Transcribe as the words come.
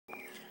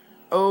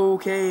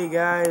Okay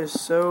guys,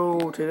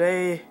 so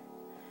today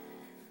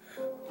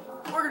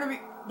we're going to be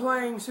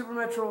playing Super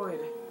Metroid,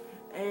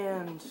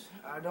 and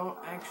I don't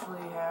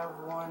actually have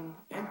one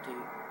empty,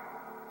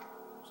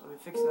 so let me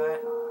fix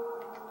that.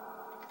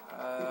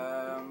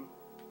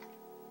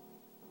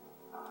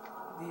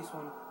 This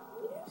one,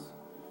 yes.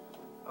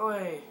 Oh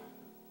wait,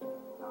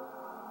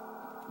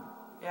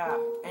 yeah,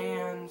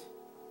 and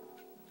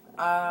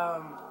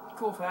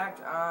cool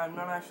fact, I'm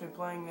not actually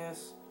playing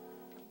this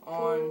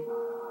on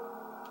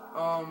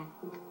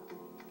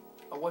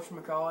a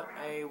whatchamacallit,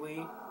 a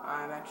Wii.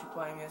 I'm actually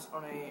playing this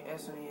on a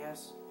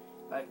SNES,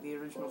 like the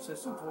original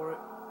system for it.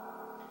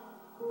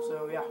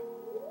 So yeah.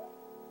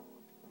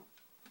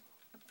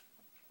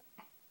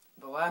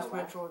 The last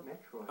Metroid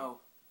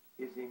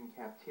is in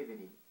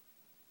captivity.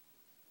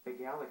 The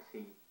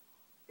galaxy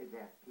is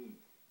at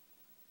peace.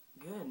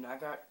 Good, and I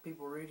got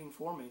people reading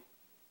for me.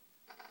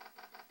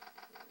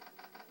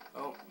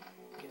 Oh,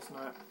 guess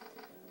not.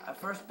 I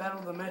first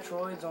battled the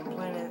Metroids on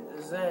planet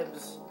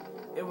Zebes.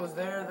 It was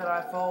there that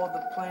I followed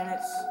the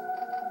planet's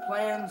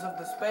plans of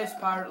the space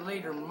pirate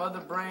leader, Mother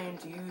Brain,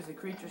 to use the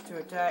creatures to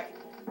attack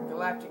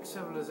galactic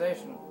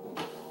civilization.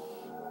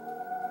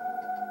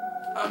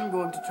 I'm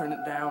going to turn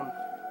it down.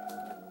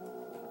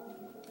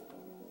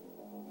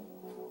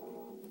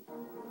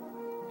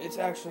 It's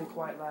actually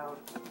quite loud.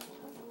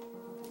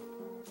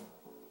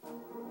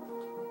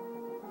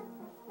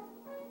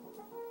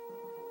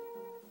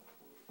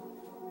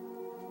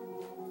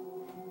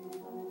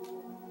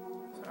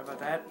 Sorry about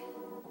that.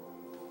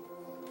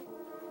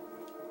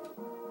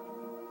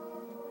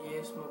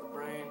 Yes, Mother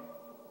Brain.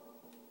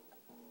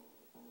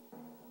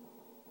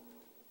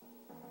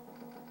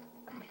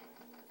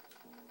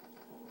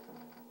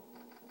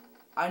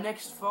 I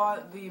next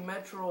fought the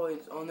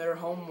Metroids on their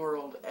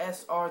homeworld,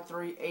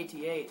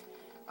 SR388.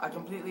 I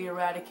completely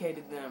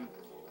eradicated them,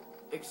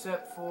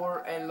 except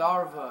for a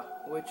larva,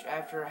 which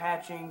after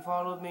hatching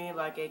followed me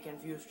like a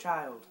confused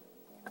child.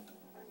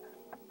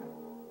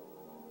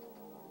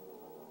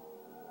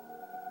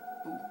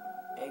 Ooh,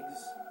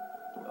 eggs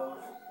of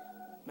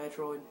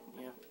Metroid,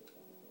 yeah.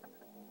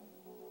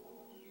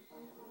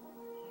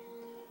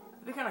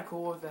 It'd be kind of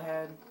cool if they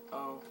had,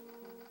 I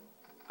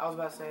was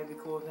about to say it'd be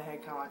cool if they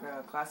had kind of like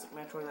a classic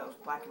Metroid that was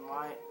black and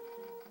white,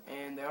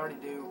 and they already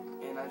do,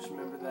 and I just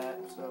remember that,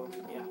 so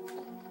yeah.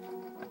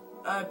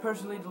 I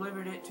personally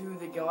delivered it to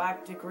the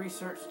Galactic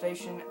Research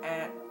Station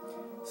at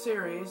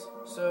Ceres,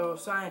 so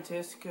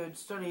scientists could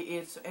study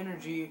its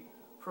energy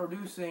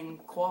producing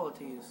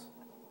qualities.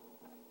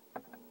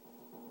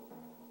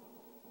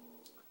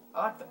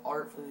 I like the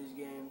art for these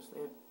games.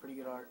 They have pretty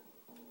good art.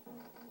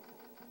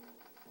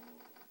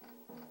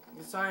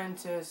 The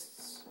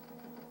scientists'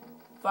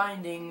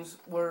 findings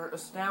were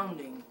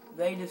astounding.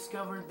 They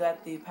discovered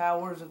that the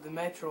powers of the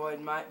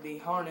Metroid might be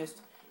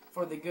harnessed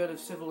for the good of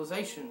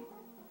civilization!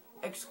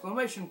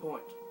 Exclamation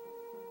point.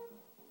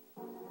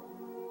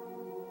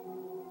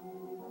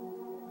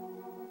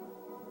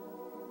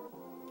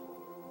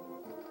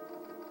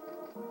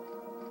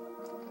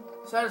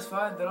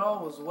 Satisfied that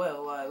all was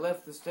well, I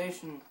left the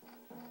station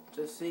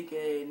to seek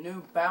a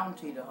new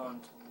bounty to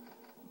hunt,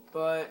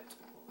 but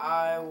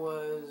I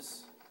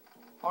was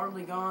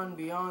hardly gone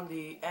beyond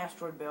the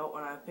asteroid belt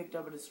when I picked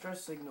up a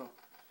distress signal.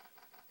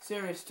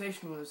 Ceres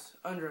Station was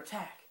under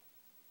attack.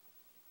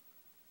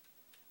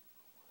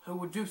 Who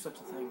would do such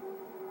a thing?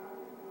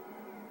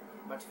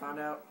 About to find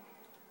out.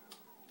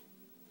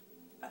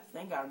 I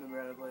think I remember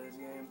how to play this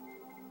game.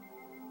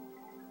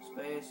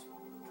 Space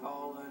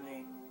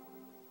Colony.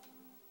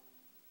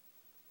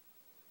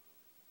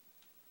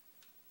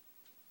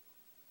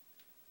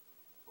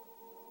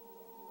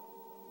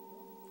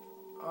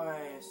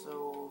 Alright,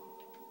 so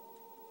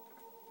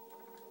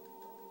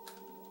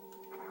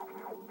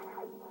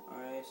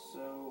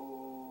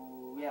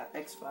yeah,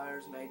 X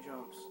fires and A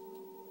jumps.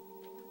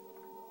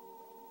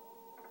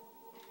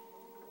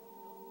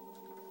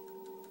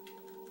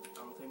 I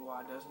don't think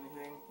Y does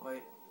anything.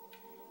 Wait,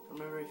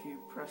 remember if you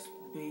press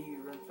B,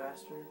 you run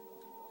faster?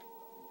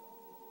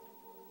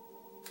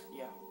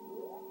 Yeah.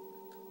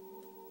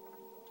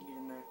 Get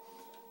in there.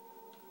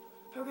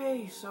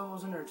 Okay, so I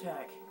was under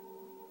attack.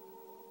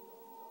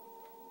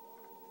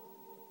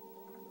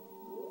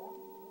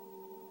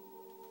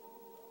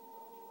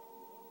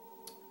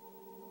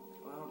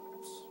 Well,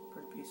 it's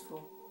pretty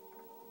peaceful.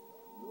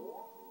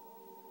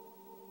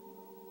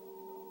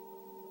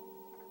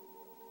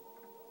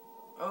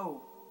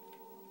 Oh.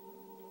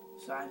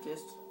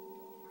 Scientists.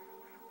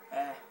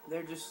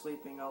 They're just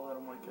sleeping. I'll let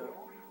them wake up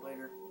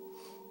later.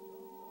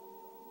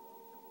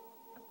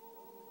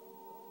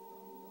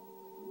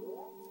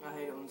 I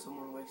hate it when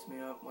someone wakes me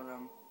up when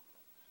I'm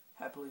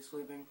happily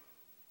sleeping.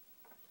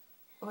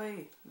 Oh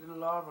hey, little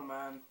larva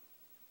man.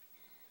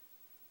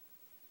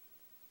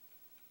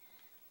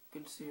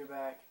 Good to see you're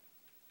back.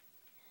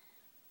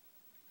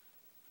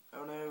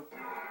 Oh no.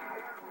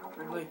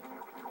 Ridley.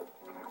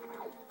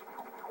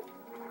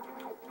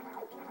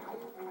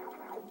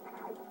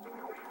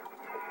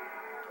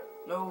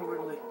 No,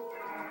 Ridley.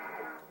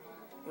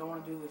 You don't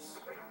want to do this.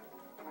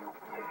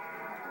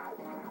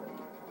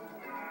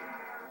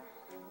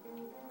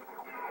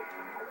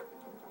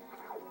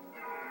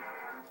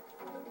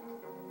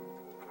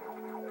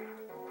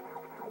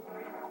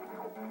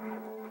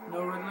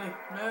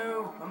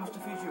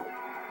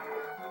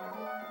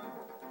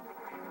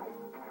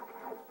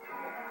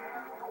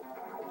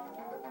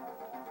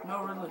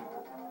 No, really.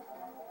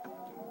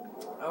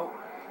 Oh.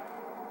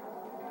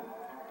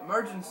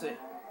 Emergency.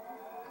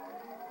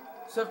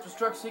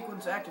 Self-destruct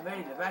sequence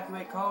activated.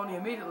 Evacuate colony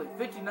immediately.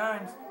 59.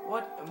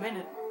 What? A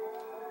minute?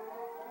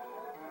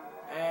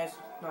 It's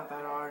not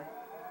that hard.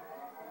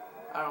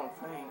 I don't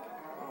think.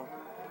 Oh.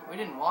 We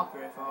didn't walk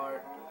very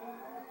far.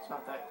 It's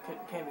not that.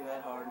 Can't be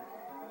that hard.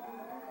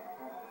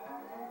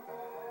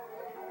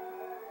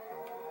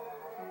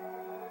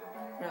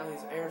 Apparently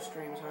these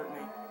airstreams hurt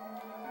me.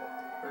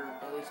 Or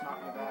at least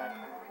knock me back.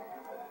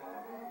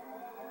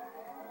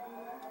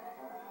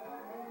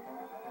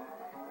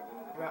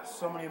 I've got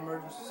so many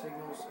emergency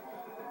signals.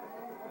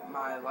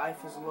 My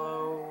life is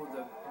low.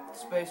 The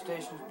space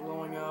station's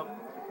blowing up.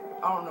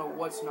 I don't know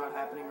what's not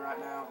happening right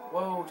now.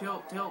 Whoa,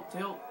 tilt, tilt,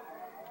 tilt.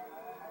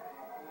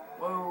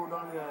 Whoa,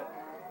 don't do that.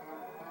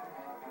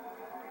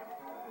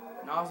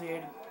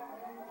 Nauseated.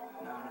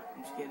 No,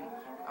 I'm just kidding.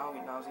 I don't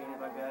get nauseated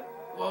like that.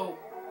 Whoa.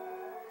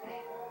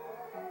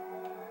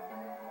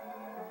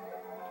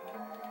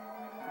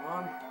 Come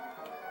on.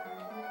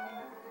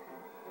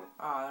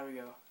 Ah, there we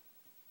go.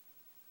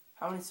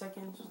 How many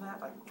seconds was that?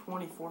 Like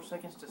 24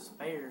 seconds to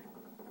spare.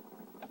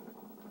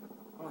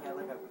 I only had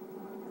like a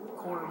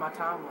quarter of my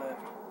time left.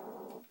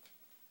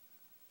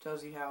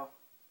 Tells you how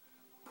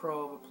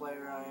pro of a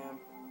player I am.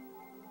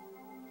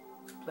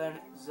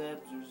 Planet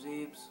Zebs or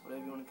Zebs,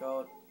 whatever you want to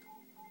call it.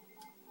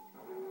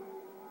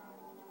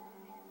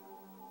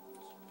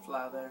 Just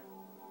fly there.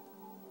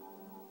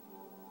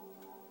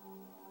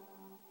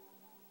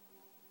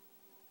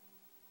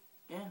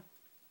 Yeah.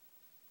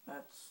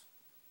 That's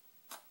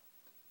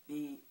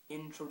the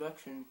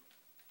introduction.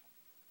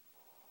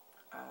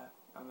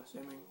 I'm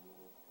assuming.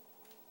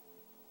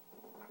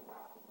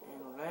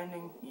 And we're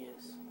landing,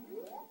 yes.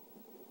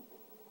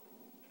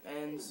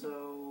 And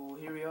so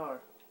here we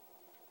are.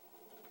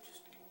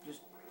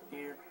 Just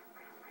here.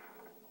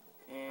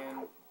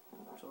 And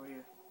what's over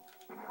here?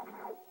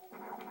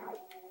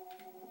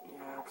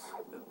 Yeah, it's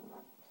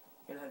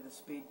gotta have the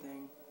speed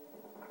thing.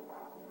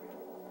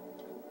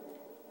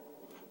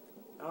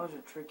 Oh, there's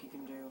a trick you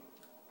can do.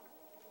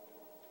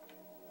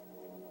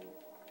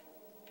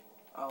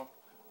 Oh,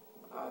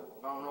 I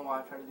don't know why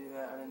I tried to do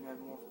that. I didn't have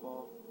morph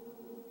ball.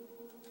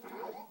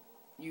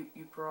 You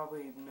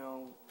probably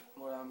know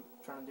what I'm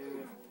trying to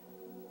do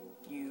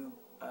if you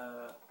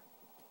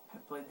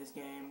have played this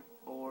game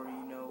or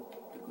you know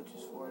the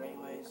glitches for it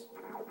anyways.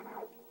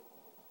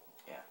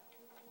 Yeah.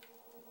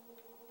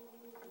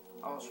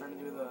 I was trying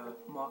to do the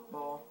mock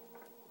ball.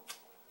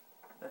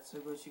 That's the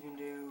glitch you can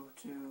do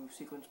to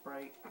sequence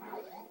break.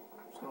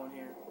 Just go in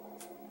here.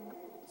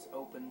 It's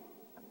open.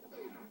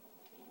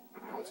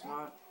 No, it's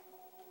not.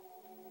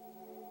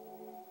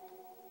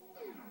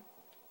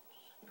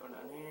 Just go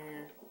down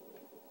here.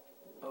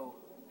 Oh.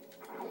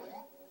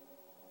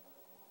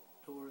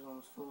 Doors on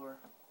the floor.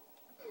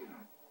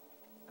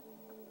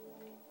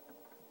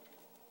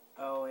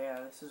 Oh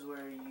yeah, this is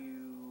where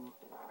you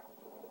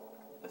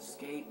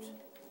escaped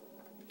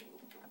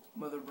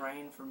Mother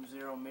Brain from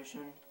Zero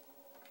Mission.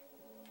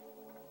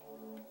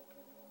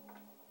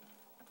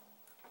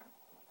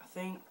 I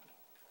think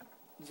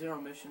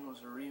Zero Mission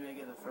was a remake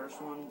of the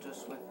first one,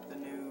 just with the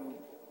new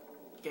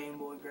Game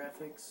Boy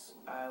graphics.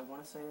 I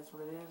want to say that's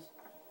what it is.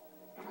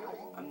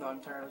 I'm not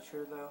entirely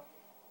sure though.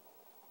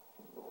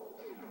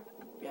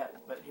 Yeah,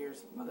 but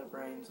here's Mother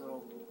Brain's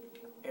little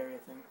area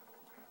thing.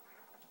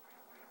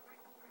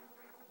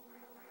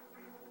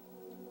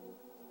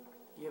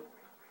 Yep.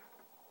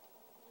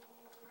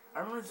 I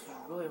remember this was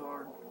really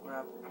hard when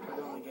I played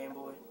it on the Game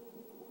Boy.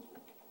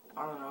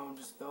 I don't know,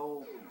 just the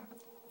whole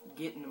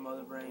getting the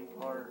Mother Brain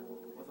part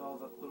with all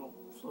the little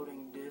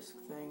floating disc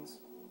things.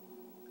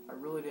 I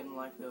really didn't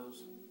like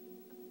those.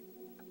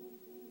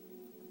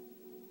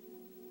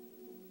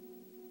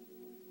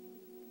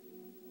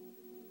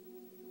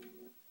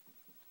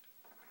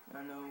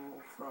 I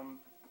know from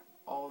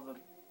all the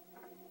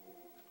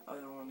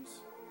other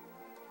ones,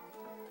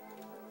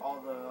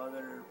 all the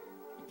other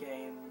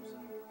games,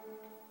 and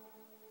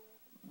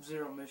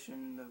Zero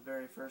Mission, the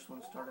very first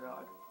one started out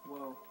like,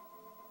 whoa,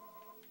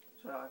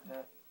 started out like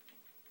that.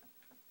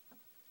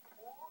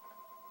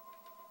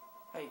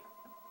 Hey.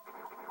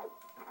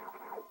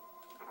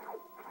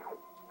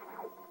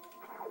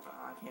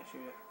 I can't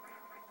shoot it.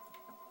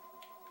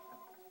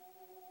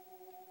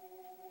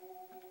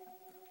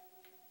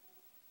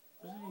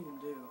 What does it even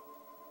do?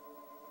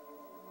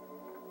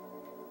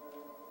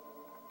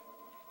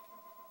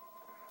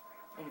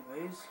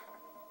 Anyways.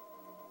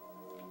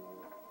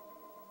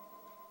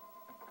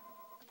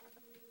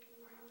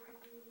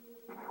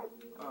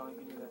 Oh, you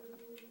can do that.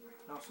 You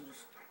can also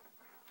just...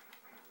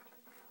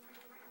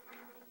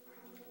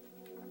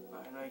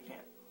 Alright, no you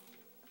can't.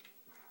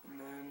 And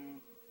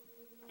then...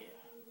 Yeah.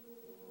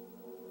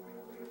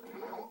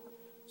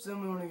 So then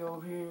we want to go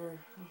over here.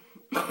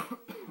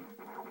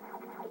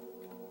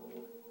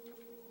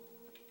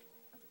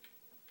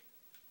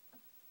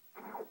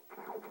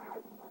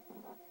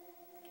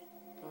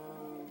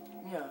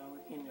 Yeah, we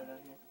can go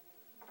down here.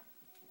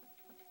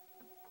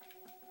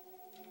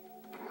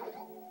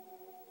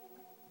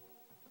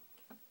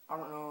 I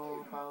don't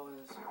know stockpile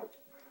is...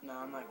 No,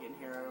 I'm not getting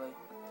here early.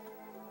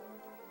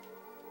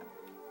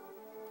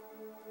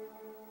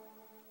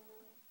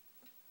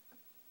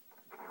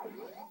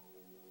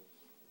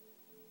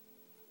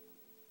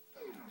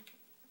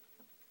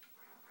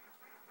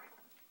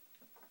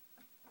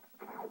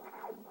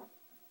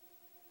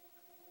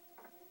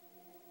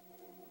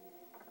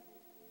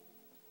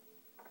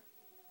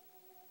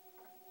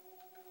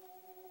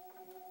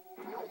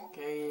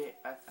 Okay,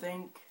 I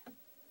think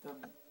the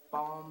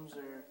bombs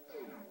are...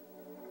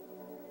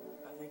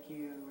 I think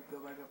you go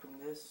back up in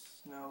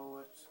this. No,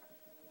 it's...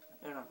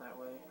 They're not that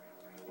way.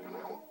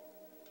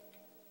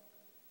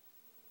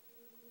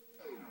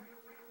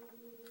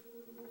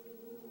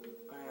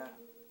 Oh yeah.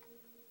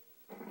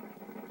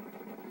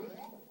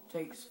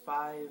 Takes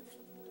 5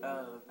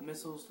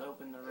 missiles to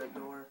open the red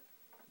door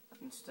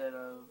instead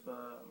of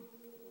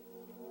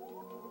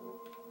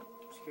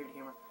security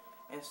camera.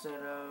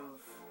 Instead of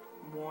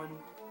 1,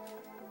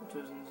 which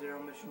was in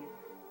 0 mission.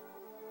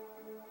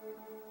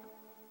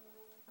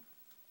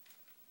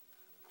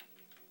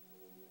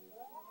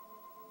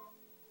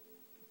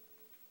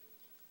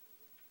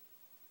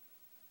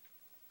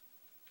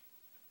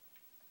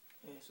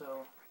 Okay,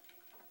 so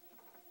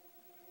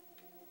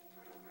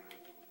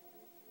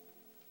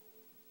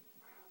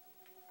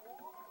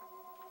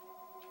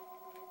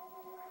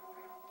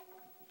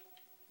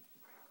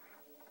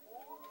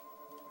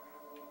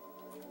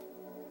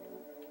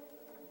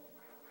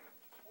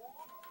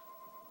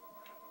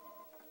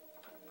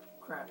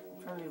crap,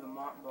 I'm trying to do the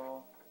mock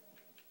ball.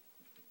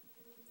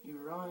 You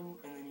run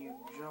and then you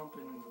jump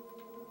and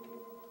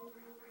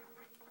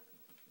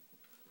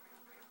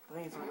I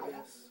think it's like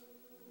this.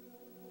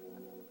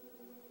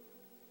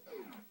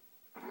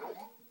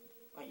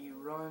 Like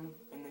you run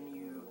and then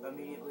you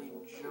immediately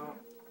jump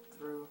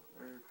through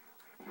or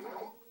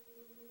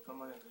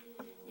something like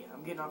that. Yeah,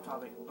 I'm getting off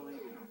topic.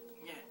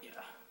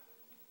 Yeah.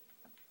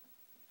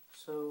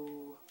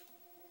 So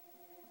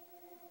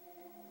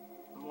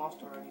I'm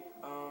lost already.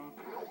 I'm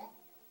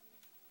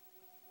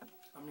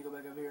gonna go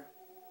back over here.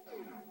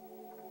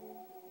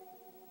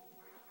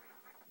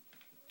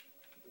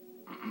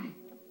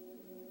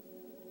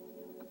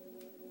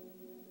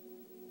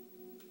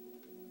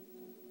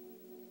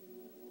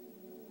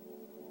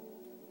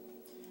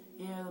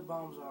 Yeah, the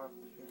bombs are up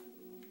here.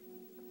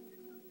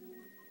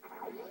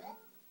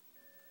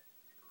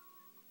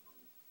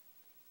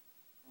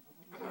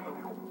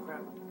 Uh-oh,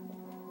 crap.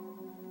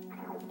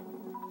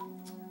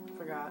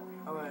 Forgot.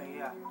 Okay,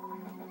 yeah.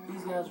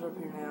 These guys are up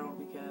here now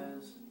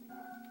because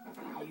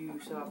you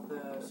set off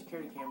the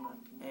security camera,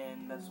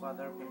 and that's why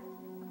they're up here.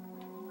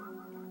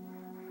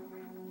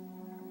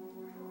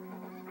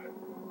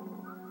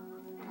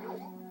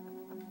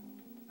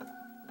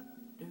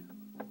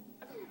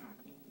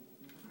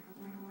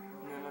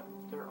 And then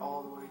they're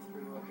all the way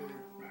through up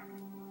here.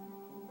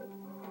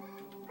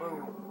 Whoa.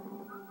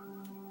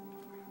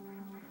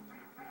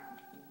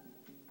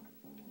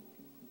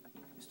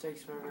 This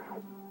takes forever.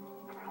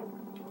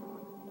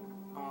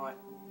 I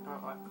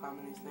don't like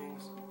climbing these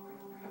things.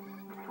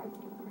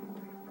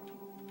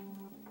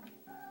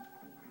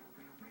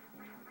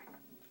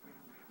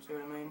 See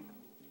what I mean?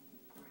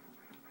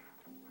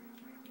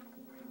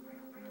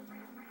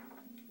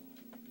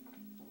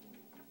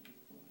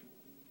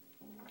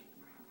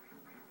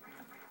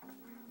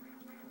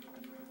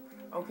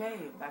 Okay,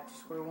 back to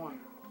square one.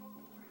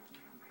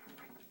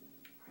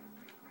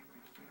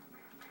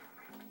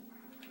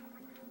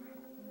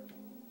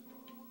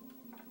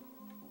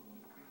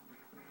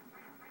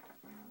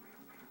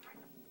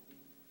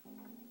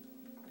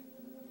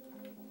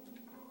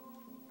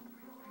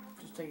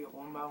 Just take it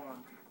one by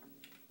one.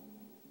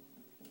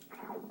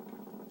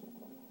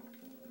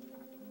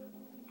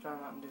 Try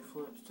not to do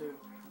flips too.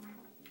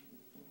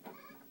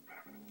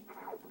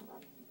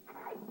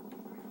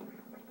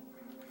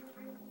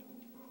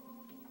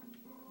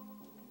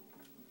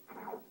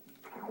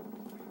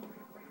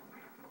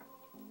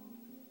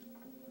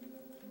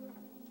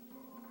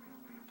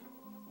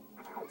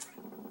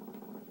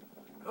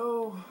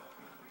 Oh,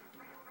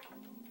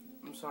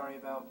 I'm sorry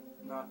about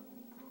not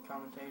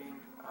commentating.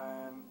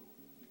 I'm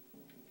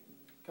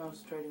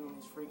concentrating on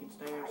these freaking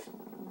stairs.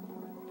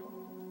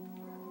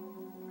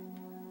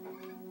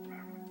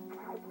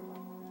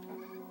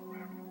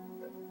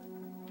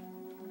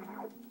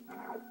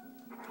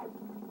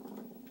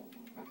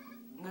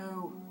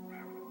 No.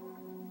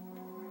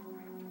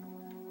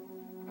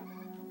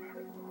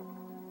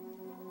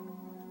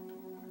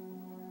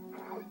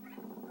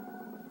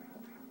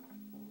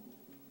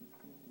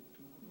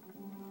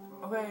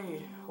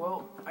 Okay,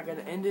 well, I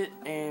gotta end it,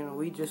 and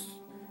we just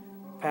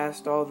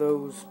passed all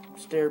those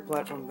stair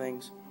platform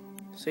things.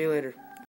 See you later.